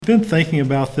Been thinking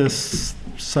about this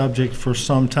subject for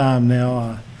some time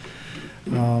now.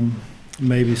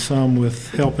 Maybe some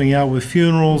with helping out with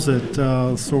funerals. It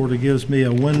sort of gives me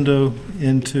a window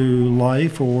into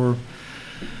life, or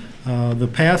the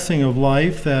passing of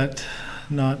life that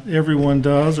not everyone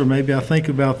does, or maybe I think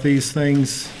about these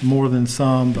things more than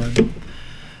some. But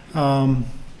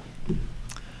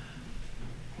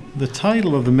the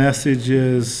title of the message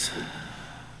is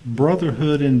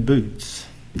Brotherhood in Boots,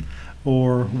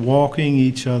 or walking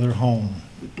each other home.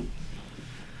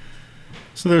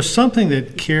 So there's something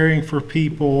that caring for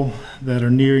people that are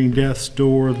nearing death's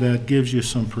door that gives you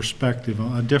some perspective,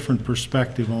 a different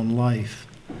perspective on life.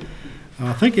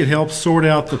 I think it helps sort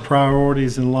out the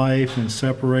priorities in life and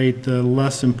separate the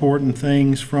less important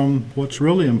things from what's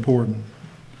really important.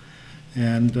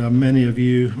 And many of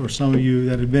you, or some of you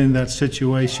that have been in that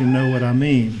situation, know what I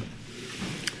mean.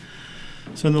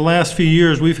 So in the last few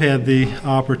years, we've had the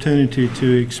opportunity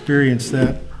to experience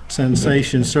that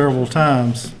sensation several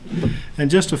times. And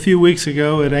just a few weeks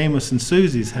ago at Amos and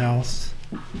Susie's house,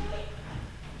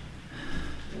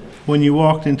 when you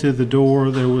walked into the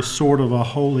door, there was sort of a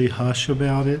holy hush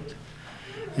about it.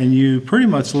 And you pretty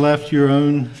much left your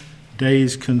own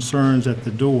day's concerns at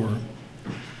the door.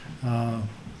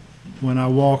 When I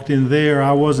walked in there,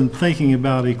 I wasn't thinking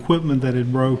about equipment that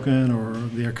had broken or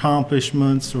the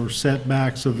accomplishments or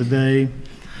setbacks of the day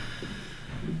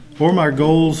or my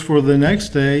goals for the next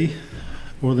day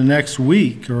or the next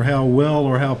week or how well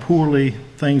or how poorly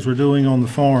things were doing on the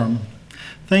farm.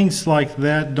 Things like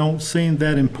that don't seem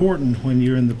that important when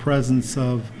you're in the presence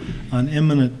of an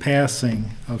imminent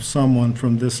passing of someone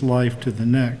from this life to the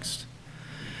next.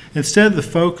 Instead, the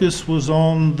focus was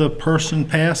on the person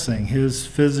passing, his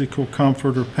physical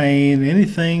comfort or pain,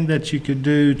 anything that you could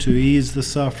do to ease the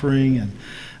suffering and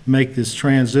make this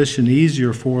transition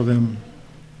easier for them.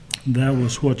 That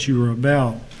was what you were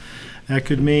about. That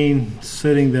could mean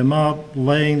sitting them up,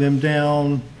 laying them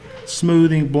down,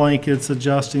 smoothing blankets,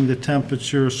 adjusting the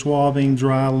temperature, swabbing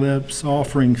dry lips,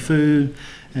 offering food.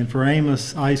 And for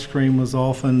Amos, ice cream was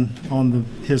often on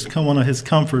one of his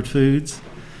comfort foods.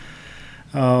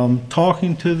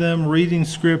 Talking to them, reading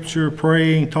scripture,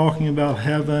 praying, talking about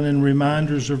heaven, and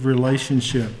reminders of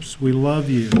relationships. We love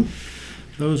you.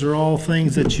 Those are all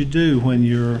things that you do when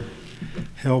you're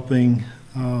helping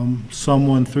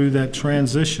someone through that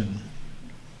transition.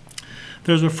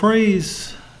 There's a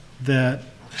phrase that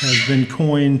has been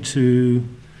coined to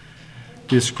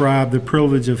describe the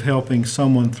privilege of helping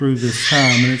someone through this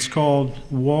time, and it's called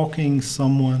walking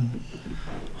someone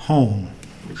home.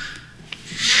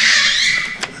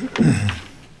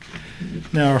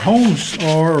 Now, our homes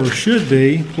are, or should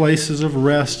be, places of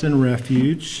rest and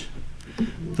refuge.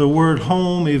 The word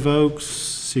home evokes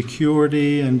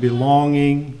security and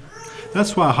belonging.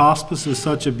 That's why hospice is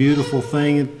such a beautiful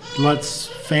thing. It lets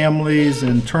families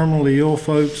and terminally ill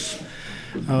folks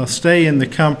stay in the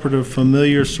comfort of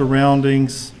familiar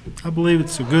surroundings. I believe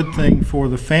it's a good thing for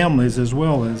the families as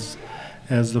well as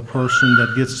the person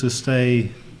that gets to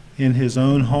stay in his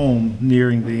own home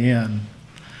nearing the end.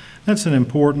 That's an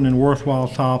important and worthwhile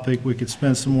topic. We could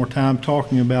spend some more time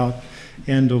talking about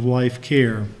end-of-life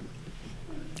care.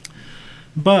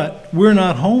 But we're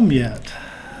not home yet.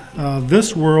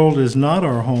 This world is not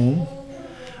our home.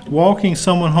 Walking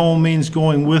someone home means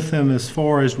going with them as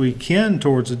far as we can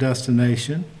towards a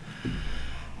destination,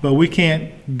 but we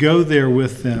can't go there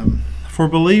with them. For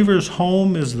believers,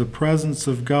 home is the presence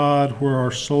of God where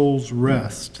our souls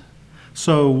rest.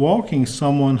 So walking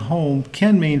someone home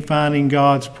can mean finding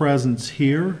God's presence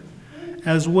here,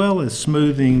 as well as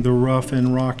smoothing the rough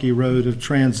and rocky road of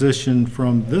transition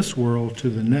from this world to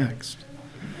the next.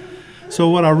 So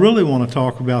what I really want to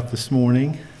talk about this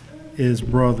morning is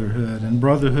brotherhood, and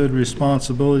brotherhood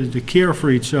responsibility to care for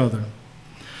each other.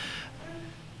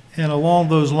 And along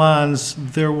those lines,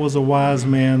 there was a wise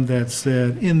man that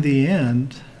said, in the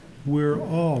end, we're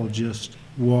all just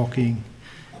walking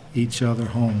each other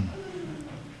home.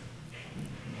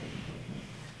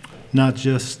 Not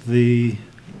just the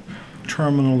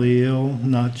terminally ill,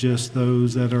 not just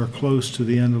those that are close to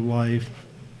the end of life,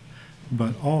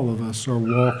 but all of us are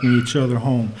walking each other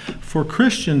home. For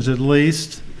Christians, at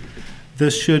least,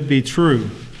 this should be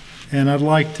true. And I'd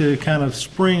like to kind of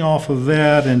spring off of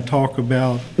that and talk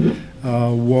about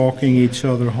walking each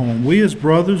other home. We as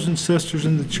brothers and sisters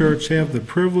in the church have the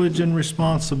privilege and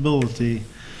responsibility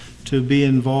to be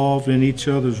involved in each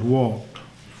other's walk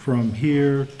from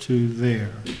here to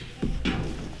there.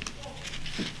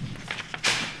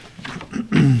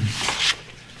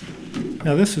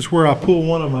 Now this is where I pull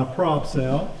one of my props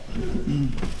out.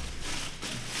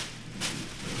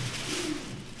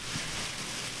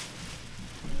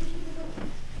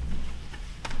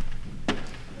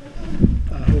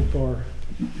 hope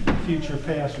our future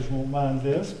pastors won't mind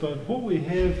this, but what we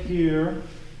have here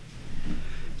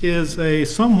is a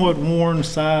somewhat worn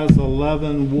size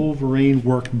 11 Wolverine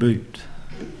work boot.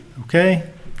 Okay?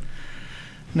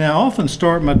 Now, I often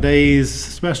start my days,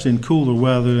 especially in cooler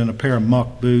weather, in a pair of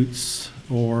muck boots,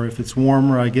 or if it's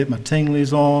warmer, I get my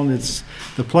tinglies on. It's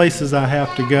the places I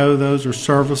have to go, those are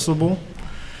serviceable.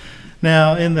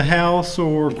 Now, in the house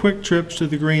or quick trips to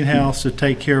the greenhouse to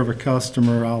take care of a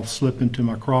customer, I'll slip into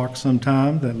my Crocs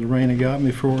sometime that Lorena got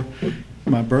me for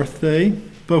my birthday.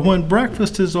 But when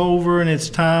breakfast is over and it's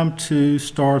time to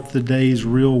start the day's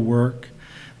real work,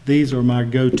 these are my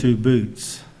go-to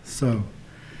boots. So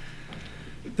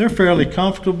they're fairly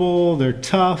comfortable, they're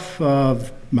tough.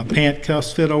 My pant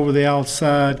cuffs fit over the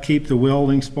outside, keep the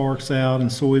welding sparks out and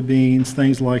soybeans,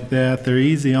 things like that. They're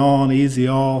easy on, easy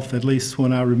off, at least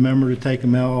when I remember to take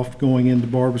them off going into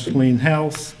Barbara's Clean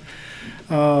House.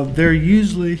 They're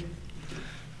usually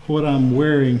what I'm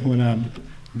wearing when I'm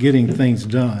getting things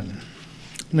done.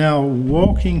 Now,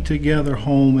 walking together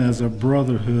home as a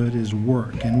brotherhood is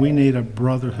work, and we need a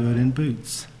brotherhood in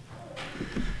boots.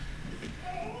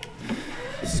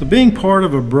 So being part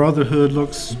of a brotherhood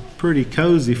looks pretty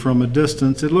cozy from a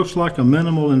distance. It looks like a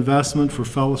minimal investment for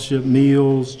fellowship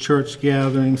meals, church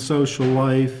gatherings, social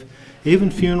life,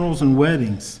 even funerals and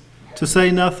weddings, to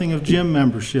say nothing of gym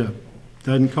membership.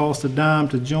 Doesn't cost a dime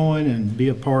to join and be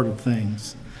a part of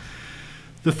things.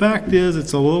 The fact is,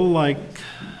 it's a little like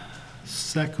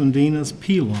Secundina's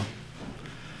Pila.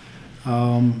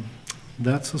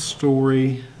 That's a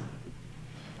story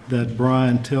that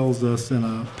Brian tells us in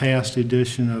a past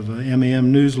edition of a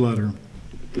MAM newsletter.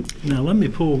 Now let me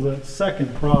pull the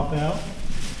second prop out.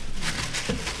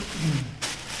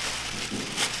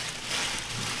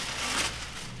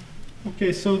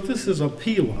 Okay, so this is a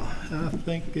Pila. I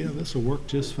think this will work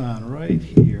just fine right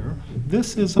here.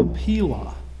 This is a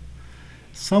Pila.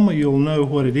 Some of you will know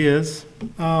what it is.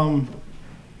 A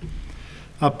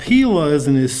Pila is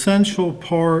an essential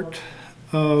part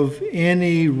of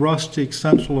any rustic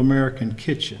Central American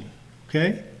kitchen,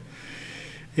 okay?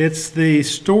 It's the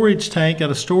storage tank.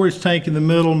 Got a storage tank in the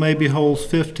middle, maybe holds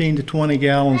 15 to 20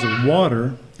 gallons of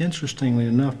water. Interestingly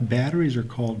enough, batteries are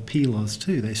called pilas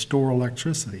too. They store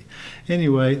electricity.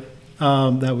 Anyway,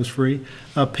 that was free.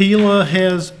 A pila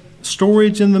has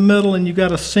storage in the middle, and you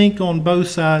got a sink on both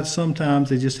sides.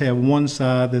 Sometimes they just have one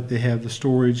side that they have the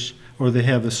storage or they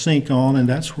have a sink on, and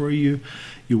that's where you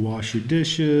wash your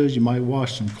dishes, you might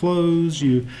wash some clothes,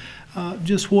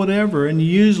 just whatever. And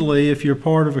usually if you're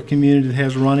part of a community that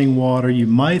has running water, you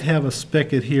might have a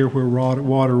spigot here where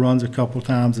water runs a couple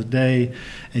times a day,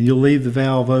 and you'll leave the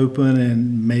valve open,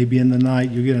 and maybe in the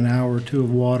night you'll get an hour or two of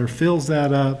water, fills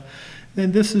that up.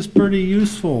 And this is pretty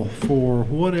useful for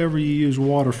whatever you use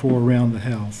water for around the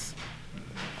house.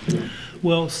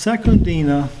 Well,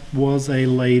 Secundina was a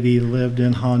lady, lived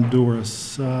in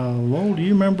Honduras. Lowell, do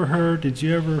you remember her? Did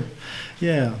you ever?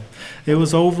 Yeah. It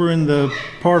was over in the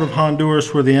part of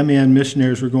Honduras where the MAN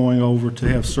missionaries were going over to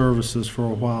have services for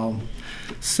a while.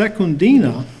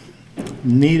 Secundina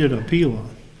needed a pila.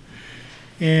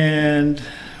 And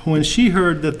when she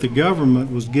heard that the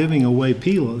government was giving away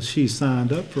pilas, she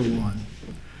signed up for one.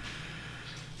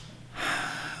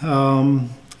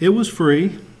 It was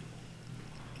free.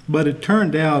 But it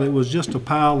turned out it was just a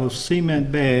pile of cement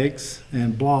bags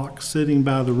and blocks sitting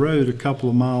by the road a couple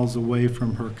of miles away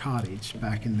from her cottage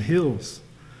back in the hills.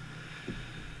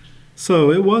 So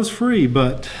it was free,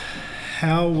 but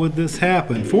how would this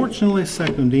happen? Fortunately,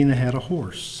 Secundina had a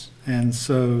horse, and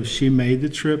so she made the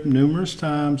trip numerous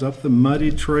times up the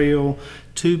muddy trail,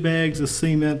 2 bags of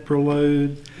cement per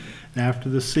load. After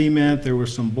the cement, there were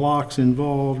some blocks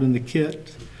involved in the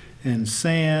kit, and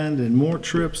sand, and more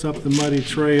trips up the muddy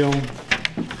trail.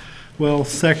 Well,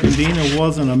 Secundina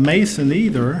wasn't a mason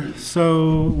either,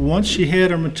 so once she had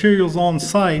her materials on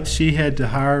site, she had to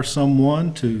hire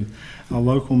someone a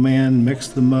local man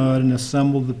mixed the mud and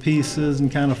assembled the pieces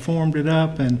and kind of formed it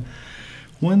up, and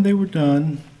when they were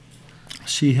done,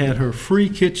 she had her free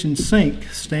kitchen sink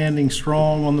standing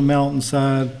strong on the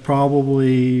mountainside,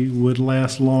 probably would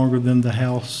last longer than the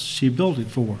house she built it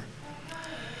for.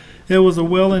 It was a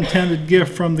well-intended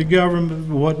gift from the government,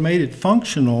 but what made it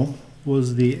functional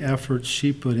was the effort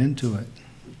she put into it.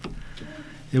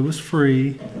 It was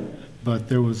free, but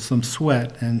there was some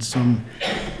sweat and some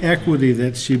equity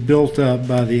that she built up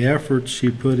by the effort she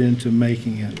put into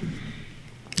making it.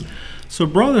 So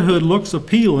brotherhood looks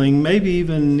appealing, maybe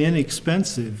even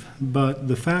inexpensive, but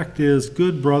the fact is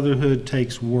good brotherhood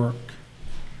takes work.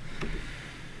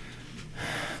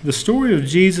 The story of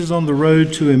Jesus on the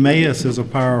road to Emmaus is a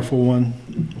powerful one.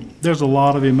 There's a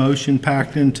lot of emotion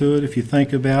packed into it if you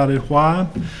think about it. Why?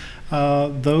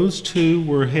 Those two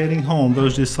were heading home.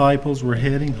 Those disciples were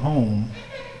heading home.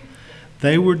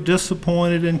 They were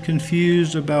disappointed and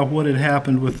confused about what had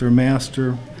happened with their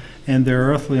master, and their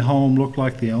earthly home looked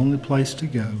like the only place to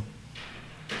go.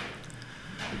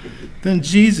 Then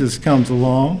Jesus comes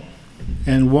along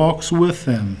and walks with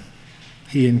them.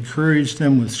 He encouraged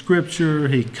them with Scripture.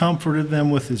 He comforted them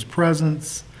with his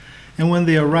presence. And when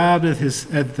they arrived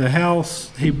at the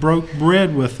house, he broke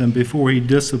bread with them before he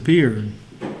disappeared.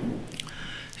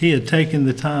 He had taken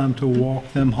the time to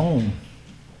walk them home.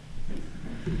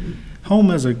 Home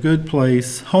to a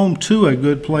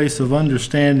good place of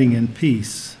understanding and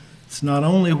peace. It's not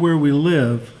only where we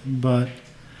live, but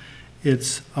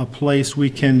it's a place we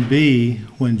can be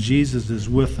when Jesus is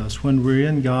with us. When we're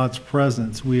in God's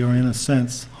presence, we are in a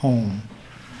sense home.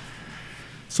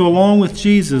 So along with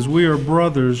Jesus, we are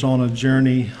brothers on a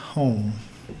journey home.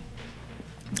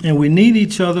 And we need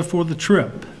each other for the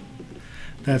trip.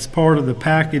 That's part of the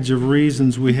package of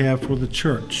reasons we have for the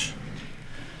church.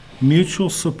 Mutual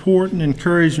support and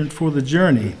encouragement for the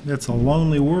journey. That's a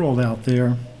lonely world out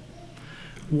there.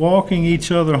 Walking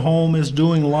each other home is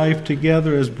doing life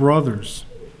together as brothers,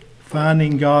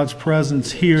 finding God's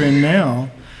presence here and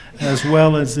now, as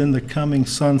well as in the coming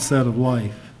sunset of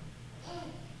life.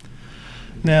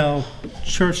 Now,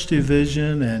 church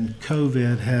division and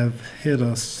COVID have hit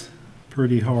us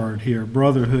pretty hard here.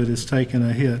 Brotherhood has taken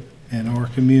a hit in our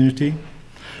community.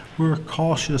 We're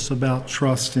cautious about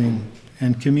trusting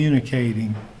and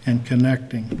communicating and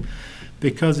connecting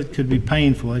because it could be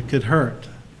painful, it could hurt.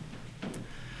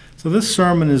 So this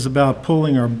sermon is about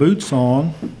pulling our boots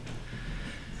on,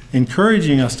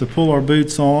 encouraging us to pull our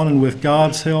boots on, and with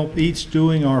God's help, each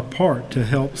doing our part to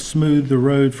help smooth the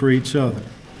road for each other.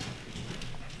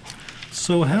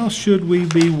 So how should we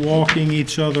be walking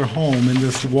each other home in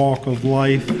this walk of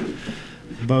life,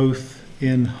 both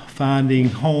in finding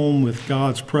home with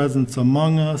God's presence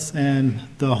among us and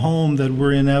the home that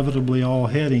we're inevitably all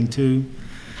heading to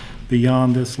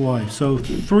beyond this life? So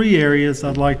 3 areas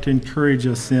I'd like to encourage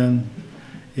us in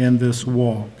this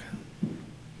walk.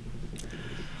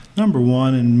 Number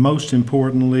 1, and most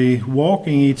importantly,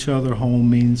 walking each other home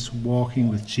means walking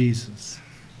with Jesus.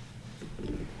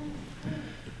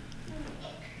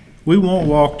 We won't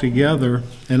walk together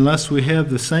unless we have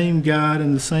the same guide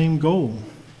and the same goal.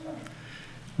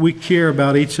 We care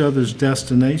about each other's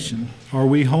destination. Are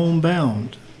we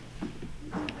homebound?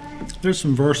 There's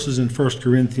some verses in 1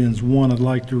 Corinthians 1 I'd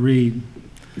like to read.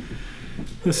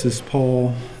 This is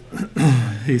Paul.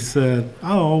 He said,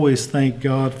 "I always thank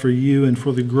God for you and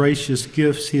for the gracious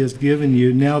gifts he has given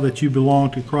you now that you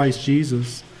belong to Christ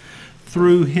Jesus.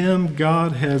 Through him,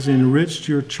 God has enriched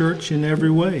your church in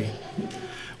every way,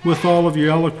 with all of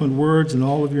your eloquent words and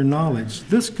all of your knowledge.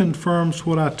 This confirms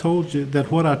what I told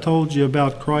you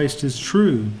about Christ is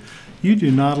true. You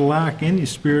do not lack any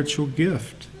spiritual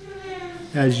gift.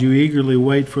 As you eagerly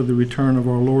wait for the return of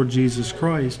our Lord Jesus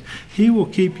Christ, he will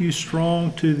keep you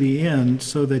strong to the end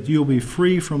so that you'll be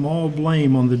free from all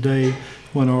blame on the day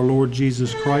when our Lord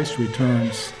Jesus Christ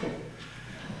returns.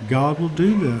 God will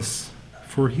do this,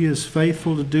 for he is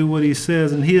faithful to do what he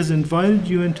says, and he has invited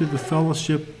you into the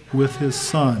fellowship with his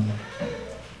Son.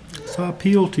 So I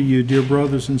appeal to you, dear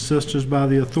brothers and sisters, by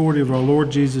the authority of our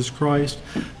Lord Jesus Christ,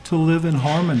 to live in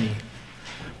harmony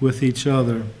with each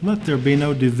other. Let there be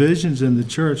no divisions in the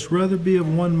church, rather be of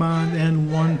one mind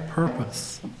and one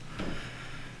purpose."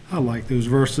 I like those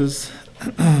verses.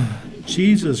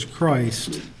 Jesus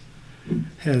Christ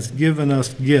has given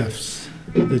us gifts.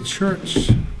 The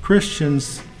church,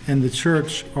 Christians and the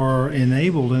church are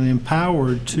enabled and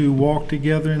empowered to walk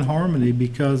together in harmony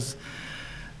because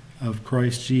of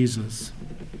Christ Jesus.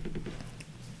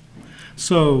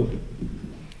 So,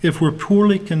 if we're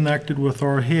poorly connected with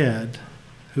our head,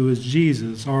 who is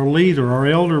Jesus, our leader, our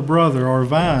elder brother, our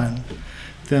vine,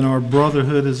 then our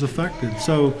brotherhood is affected.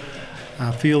 So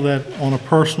I feel that on a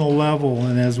personal level,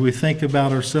 and as we think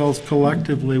about ourselves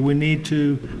collectively, we need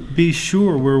to be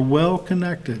sure we're well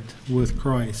connected with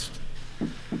Christ.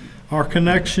 Our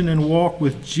connection and walk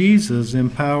with Jesus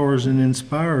empowers and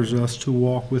inspires us to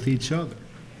walk with each other.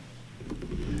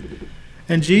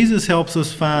 And Jesus helps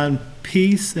us find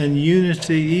peace and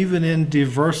unity even in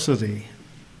diversity.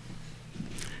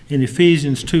 In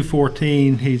Ephesians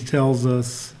 2:14, he tells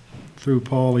us, through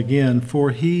Paul again,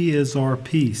 "For he is our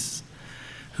peace,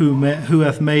 who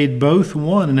hath made both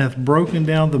one, and hath broken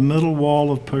down the middle wall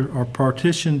of our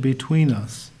partition between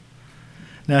us."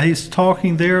 Now he's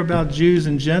talking there about Jews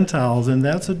and Gentiles, and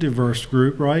that's a diverse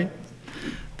group, right?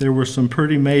 There were some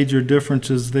pretty major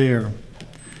differences there.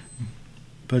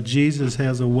 But Jesus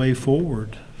has a way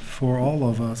forward for all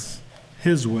of us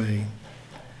his way.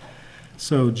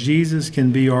 So Jesus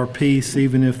can be our peace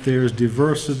even if there's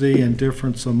diversity and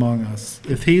difference among us.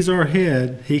 If he's our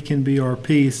head, he can be our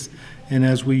peace, and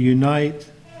as we unite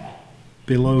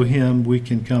below him, we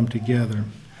can come together.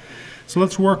 So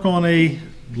let's work on a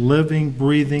living,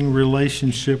 breathing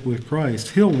relationship with Christ.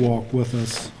 He'll walk with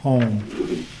us home.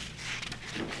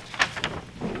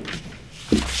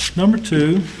 Number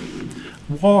 2,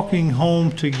 walking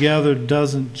home together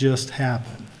doesn't just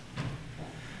happen.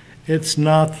 It's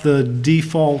not the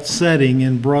default setting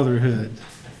in brotherhood.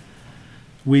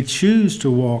 We choose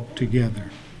to walk together.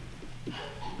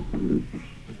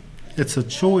 It's a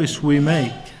choice we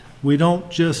make. We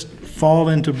don't just fall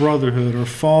into brotherhood or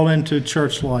fall into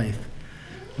church life.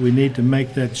 We need to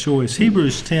make that choice.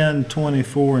 Hebrews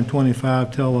 10:24 and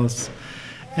 25 tell us,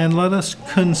 "And let us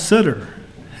consider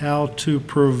how to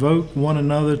provoke one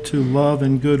another to love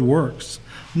and good works,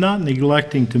 not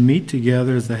neglecting to meet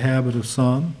together as the habit of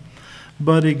some,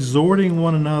 but exhorting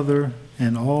one another,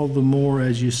 and all the more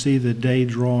as you see the day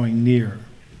drawing near."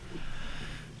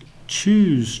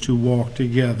 Choose to walk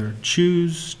together.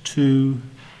 Choose to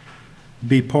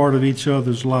be part of each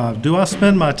other's lives. Do I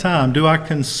spend my time? Do I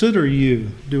consider you?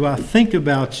 Do I think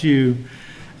about you,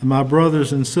 my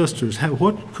brothers and sisters?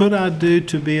 What could I do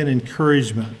to be an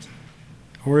encouragement?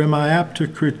 Or am I apt to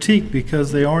critique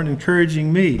because they aren't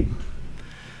encouraging me?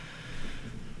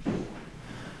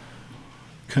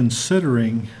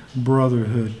 Considering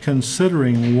brotherhood,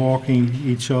 considering walking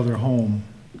each other home.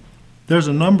 There's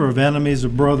a number of enemies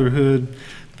of brotherhood.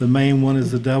 The main one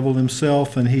is the devil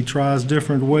himself, and he tries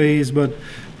different ways, but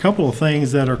a couple of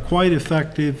things that are quite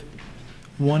effective.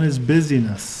 One is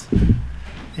busyness,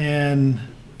 and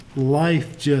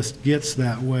life just gets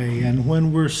that way. And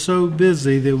when we're so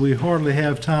busy that we hardly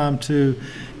have time to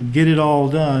get it all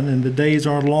done, and the days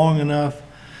aren't long enough,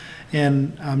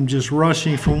 and I'm just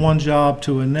rushing from one job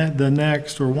to the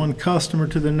next, or one customer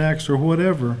to the next, or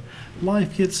whatever.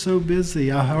 Life gets so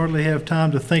busy, I hardly have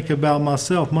time to think about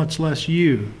myself, much less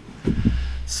you.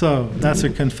 So that's a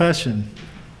confession.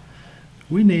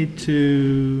 We need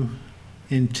to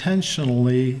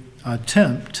intentionally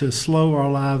attempt to slow our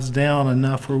lives down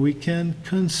enough where we can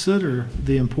consider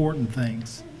the important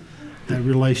things, that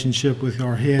relationship with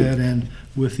our head and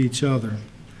with each other.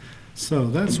 So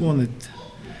that's one that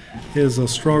is a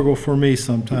struggle for me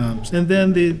sometimes. And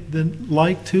then the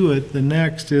like to it, the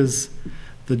next is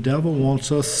the devil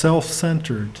wants us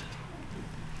self-centered.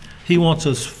 He wants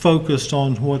us focused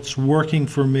on what's working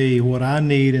for me, what I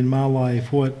need in my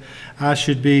life, what I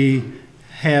should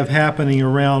have happening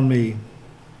around me.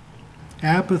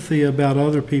 Apathy about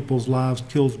other people's lives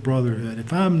kills brotherhood.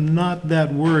 If I'm not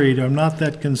that worried, I'm not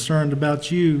that concerned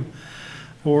about you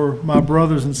or my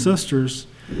brothers and sisters,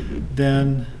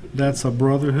 then that's a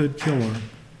brotherhood killer.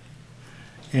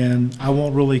 And I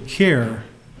won't really care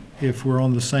if we're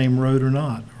on the same road or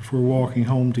not, or if we're walking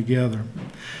home together.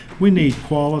 We need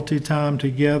quality time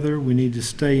together. We need to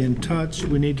stay in touch.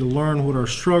 We need to learn what our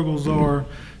struggles are,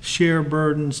 share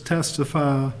burdens,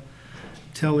 testify,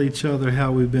 tell each other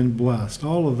how we've been blessed.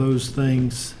 All of those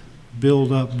things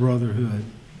build up brotherhood.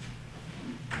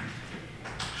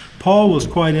 Paul was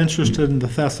quite interested in the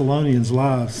Thessalonians'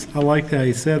 lives. I like how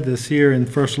he said this here in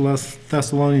 1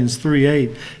 Thessalonians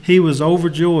 3:8. He was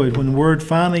overjoyed when word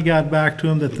finally got back to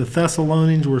him that the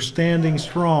Thessalonians were standing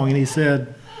strong, and he said,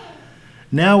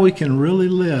 "Now we can really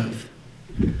live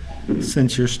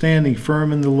since you're standing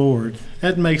firm in the Lord."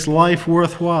 That makes life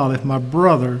worthwhile. If my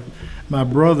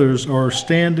brothers are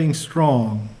standing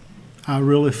strong, I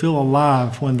really feel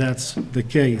alive when that's the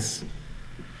case.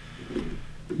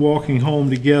 Walking home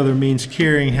together means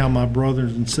caring how my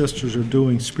brothers and sisters are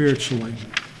doing spiritually.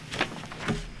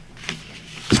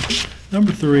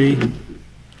 Number 3,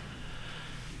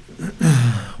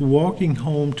 walking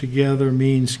home together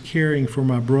means caring for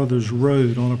my brother's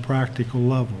road on a practical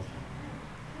level.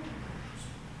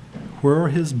 Where are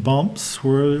his bumps?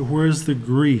 Where's the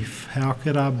grief? How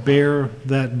could I bear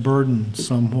that burden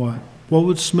somewhat? What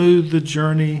would smooth the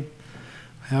journey?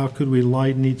 How could we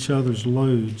lighten each other's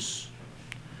loads?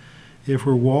 If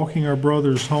we're walking our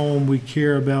brothers home, we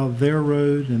care about their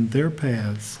road and their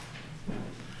paths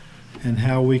and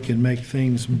how we can make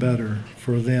things better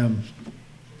for them.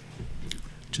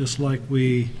 Just like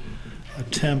we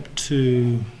attempt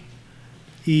to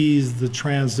ease the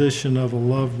transition of a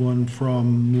loved one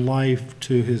from life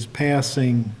to his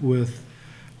passing with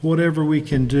whatever we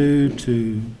can do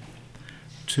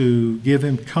to give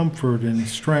him comfort and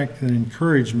strength and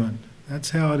encouragement.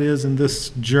 That's how it is in this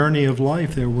journey of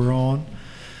life that we're on.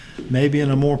 maybe in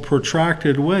a more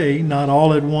protracted way, not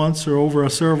all at once or over a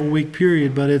several week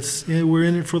period, but we're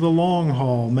in it for the long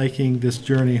haul, making this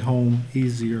journey home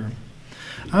easier.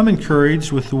 I'm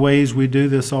encouraged with the ways we do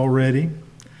this already.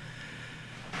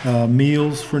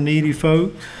 Meals for needy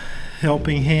folk,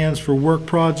 helping hands for work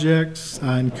projects.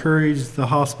 I encourage the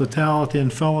hospitality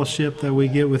and fellowship that we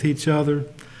get with each other.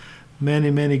 Many,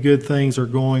 many good things are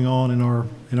going on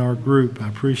in our group. I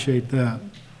appreciate that.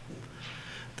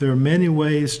 There are many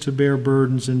ways to bear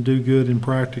burdens and do good in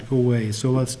practical ways. So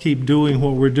let's keep doing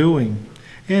what we're doing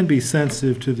and be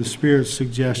sensitive to the Spirit's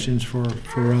suggestions for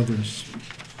others.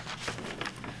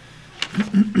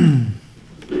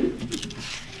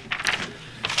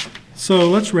 So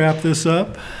let's wrap this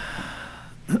up.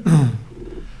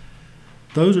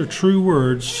 Those are true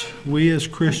words. We as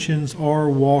Christians are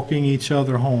walking each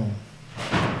other home.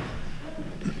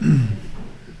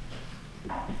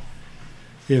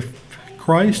 If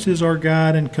Christ is our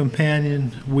guide and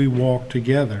companion, we walk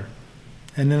together.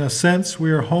 And in a sense,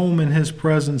 we are home in His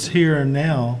presence here and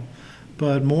now,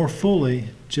 but more fully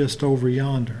just over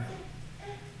yonder.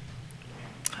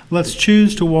 Let's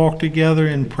choose to walk together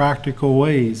in practical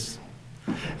ways.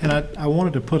 And I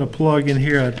wanted to put a plug in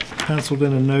here. I penciled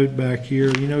in a note back here.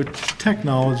 You know,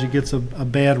 technology gets a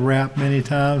bad rap many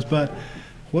times, but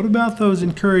what about those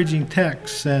encouraging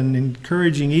texts and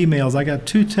encouraging emails? I got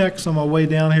 2 texts on my way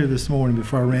down here this morning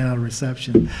before I ran out of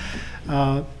reception.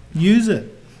 Use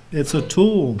it. It's a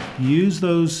tool. Use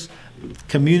those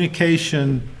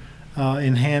communication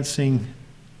enhancing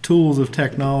tools of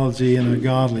technology in a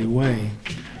godly way.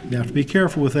 You have to be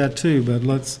careful with that too, but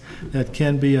that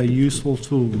can be a useful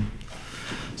tool.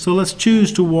 So let's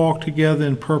choose to walk together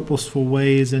in purposeful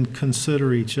ways and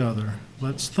consider each other.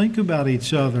 Let's think about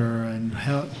each other and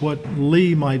what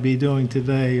Lee might be doing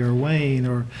today, or Wayne,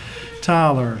 or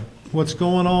Tyler. What's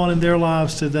going on in their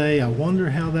lives today? I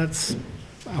wonder how that's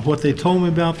what they told me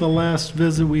about the last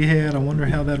visit we had. I wonder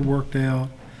how that worked out.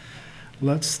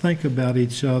 Let's think about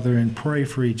each other and pray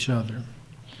for each other.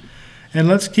 And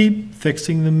let's keep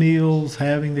fixing the meals,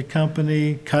 having the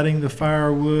company, cutting the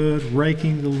firewood,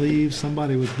 raking the leaves.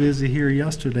 Somebody was busy here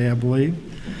yesterday, I believe.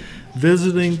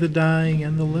 Visiting the dying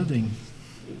and the living.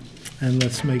 And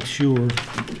let's make sure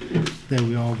that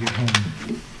we all get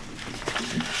home.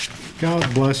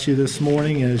 God bless you this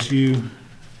morning as you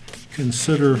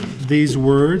consider these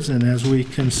words and as we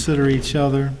consider each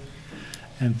other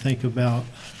and think about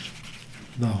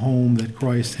the home that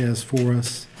Christ has for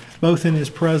us, both in His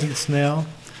presence now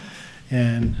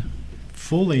and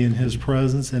fully in His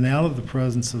presence and out of the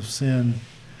presence of sin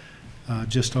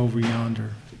just over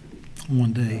yonder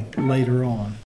one day later on.